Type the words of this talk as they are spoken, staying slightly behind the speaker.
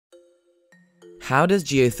How does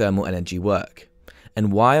geothermal energy work,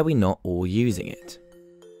 and why are we not all using it?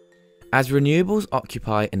 As renewables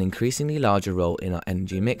occupy an increasingly larger role in our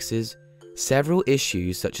energy mixes, several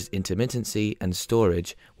issues such as intermittency and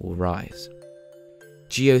storage will rise.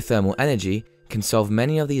 Geothermal energy can solve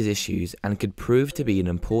many of these issues and could prove to be an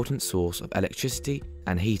important source of electricity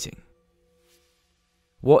and heating.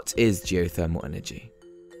 What is geothermal energy?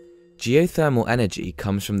 Geothermal energy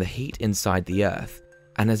comes from the heat inside the earth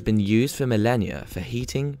and has been used for millennia for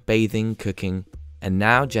heating, bathing, cooking, and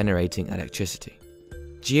now generating electricity.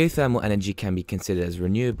 Geothermal energy can be considered as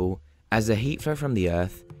renewable as the heat flow from the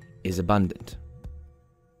earth is abundant.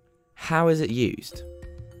 How is it used?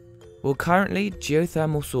 Well, currently,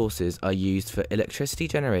 geothermal sources are used for electricity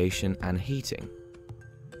generation and heating.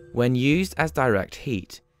 When used as direct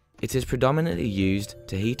heat, it is predominantly used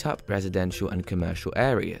to heat up residential and commercial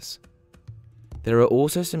areas. There are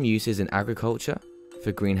also some uses in agriculture,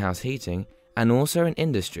 for greenhouse heating, and also in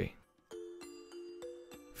industry.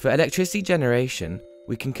 For electricity generation,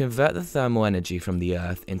 we can convert the thermal energy from the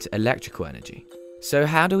earth into electrical energy. So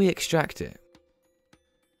how do we extract it?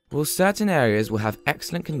 Well, certain areas will have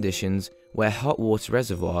excellent conditions where hot water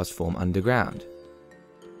reservoirs form underground.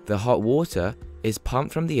 The hot water is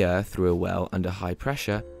pumped from the earth through a well under high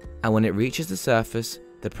pressure, and when it reaches the surface,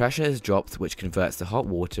 the pressure is dropped, which converts the hot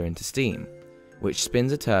water into steam, which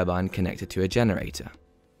spins a turbine connected to a generator.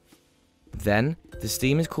 Then, the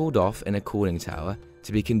steam is cooled off in a cooling tower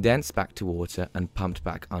to be condensed back to water and pumped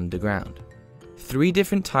back underground. 3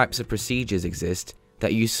 different types of procedures exist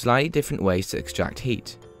that use slightly different ways to extract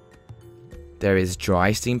heat. There is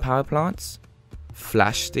dry steam power plants,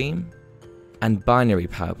 flash steam, and binary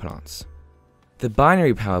power plants. The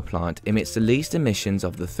binary power plant emits the least emissions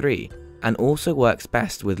of the 3 and also works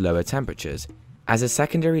best with lower temperatures, as a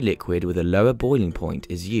secondary liquid with a lower boiling point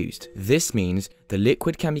is used. This means the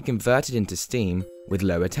liquid can be converted into steam with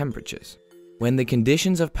lower temperatures. When the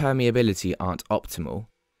conditions of permeability aren't optimal,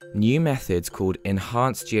 new methods called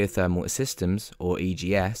Enhanced Geothermal Systems, or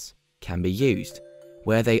EGS, can be used,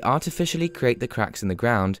 where they artificially create the cracks in the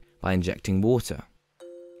ground by injecting water.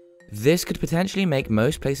 This could potentially make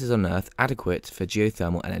most places on Earth adequate for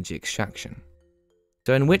geothermal energy extraction.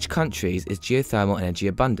 So in which countries is geothermal energy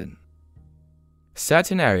abundant?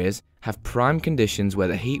 Certain areas have prime conditions where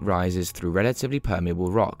the heat rises through relatively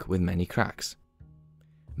permeable rock with many cracks.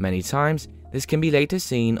 Many times, this can be later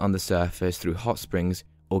seen on the surface through hot springs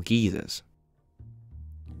or geysers.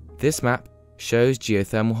 This map shows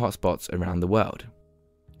geothermal hotspots around the world.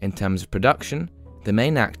 In terms of production, the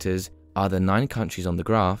main actors are the 9 countries on the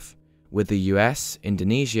graph, with the US,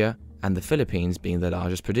 Indonesia, and the Philippines being the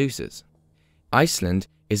largest producers. Iceland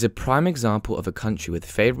is a prime example of a country with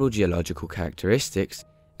favourable geological characteristics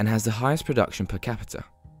and has the highest production per capita.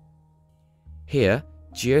 Here,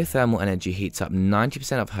 geothermal energy heats up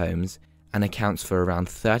 90% of homes and accounts for around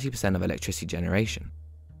 30% of electricity generation.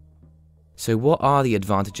 So what are the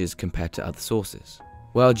advantages compared to other sources?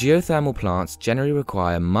 Well, geothermal plants generally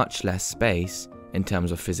require much less space in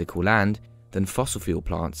terms of physical land than fossil fuel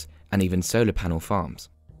plants and even solar panel farms.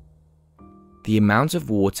 The amount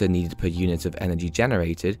of water needed per unit of energy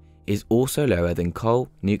generated is also lower than coal,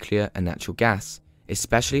 nuclear, and natural gas,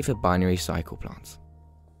 especially for binary cycle plants.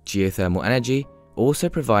 Geothermal energy also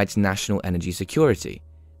provides national energy security,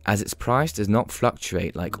 as its price does not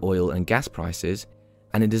fluctuate like oil and gas prices,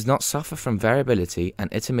 and it does not suffer from variability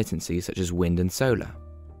and intermittency such as wind and solar.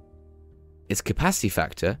 Its capacity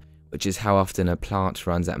factor, which is how often a plant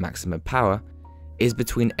runs at maximum power, is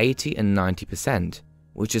between 80 and 90%,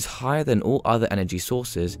 which is higher than all other energy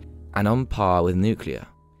sources and on par with nuclear,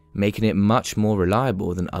 making it much more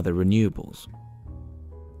reliable than other renewables.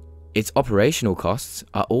 Its operational costs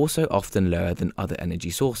are also often lower than other energy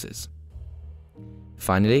sources.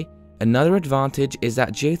 Finally, another advantage is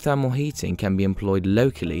that geothermal heating can be employed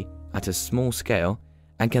locally at a small scale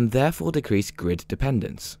and can therefore decrease grid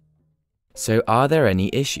dependence. So are there any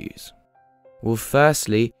issues? Well,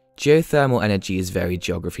 firstly, geothermal energy is very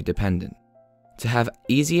geography dependent. To have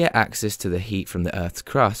easier access to the heat from the Earth's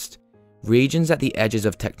crust, regions at the edges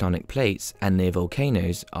of tectonic plates and near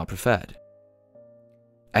volcanoes are preferred.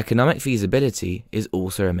 Economic feasibility is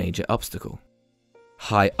also a major obstacle.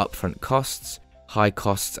 High upfront costs, high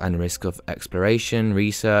costs and risk of exploration,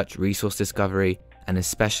 research, resource discovery, and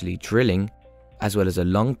especially drilling, as well as a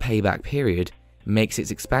long payback period, makes its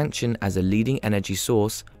expansion as a leading energy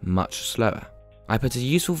source much slower. I put a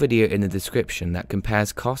useful video in the description that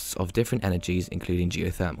compares costs of different energies including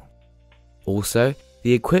geothermal. Also,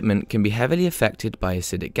 the equipment can be heavily affected by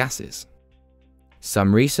acidic gases.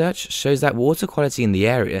 Some research shows that water quality in the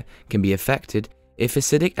area can be affected if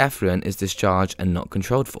acidic effluent is discharged and not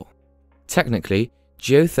controlled for. Technically,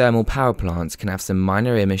 geothermal power plants can have some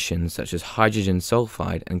minor emissions such as hydrogen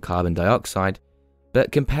sulfide and carbon dioxide,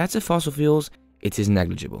 but compared to fossil fuels, it is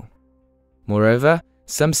negligible. Moreover,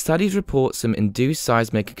 some studies report some induced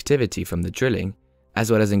seismic activity from the drilling, as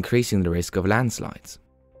well as increasing the risk of landslides.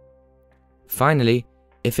 Finally,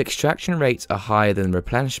 if extraction rates are higher than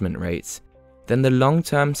replenishment rates, then the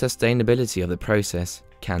long-term sustainability of the process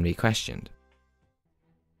can be questioned.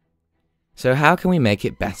 So how can we make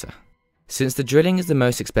it better? Since the drilling is the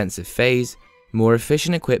most expensive phase, more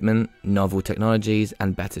efficient equipment, novel technologies,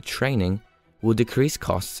 and better training will decrease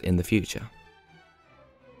costs in the future.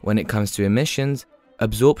 When it comes to emissions,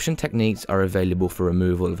 absorption techniques are available for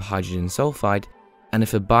removal of hydrogen sulfide, and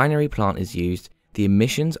if a binary plant is used, the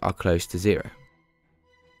emissions are close to zero.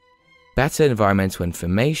 Better environmental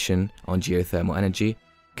information on geothermal energy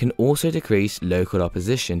can also decrease local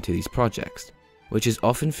opposition to these projects, which is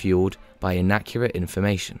often fueled by inaccurate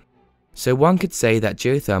information. So one could say that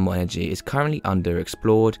geothermal energy is currently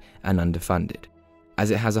underexplored and underfunded,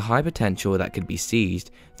 as it has a high potential that could be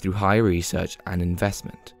seized through higher research and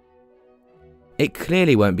investment. It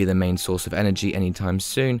clearly won't be the main source of energy anytime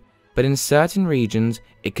soon, but in certain regions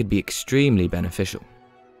it could be extremely beneficial.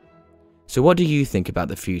 So what do you think about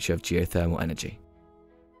the future of geothermal energy?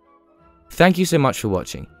 Thank you so much for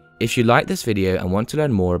watching. If you like this video and want to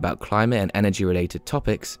learn more about climate and energy related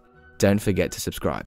topics, don't forget to subscribe.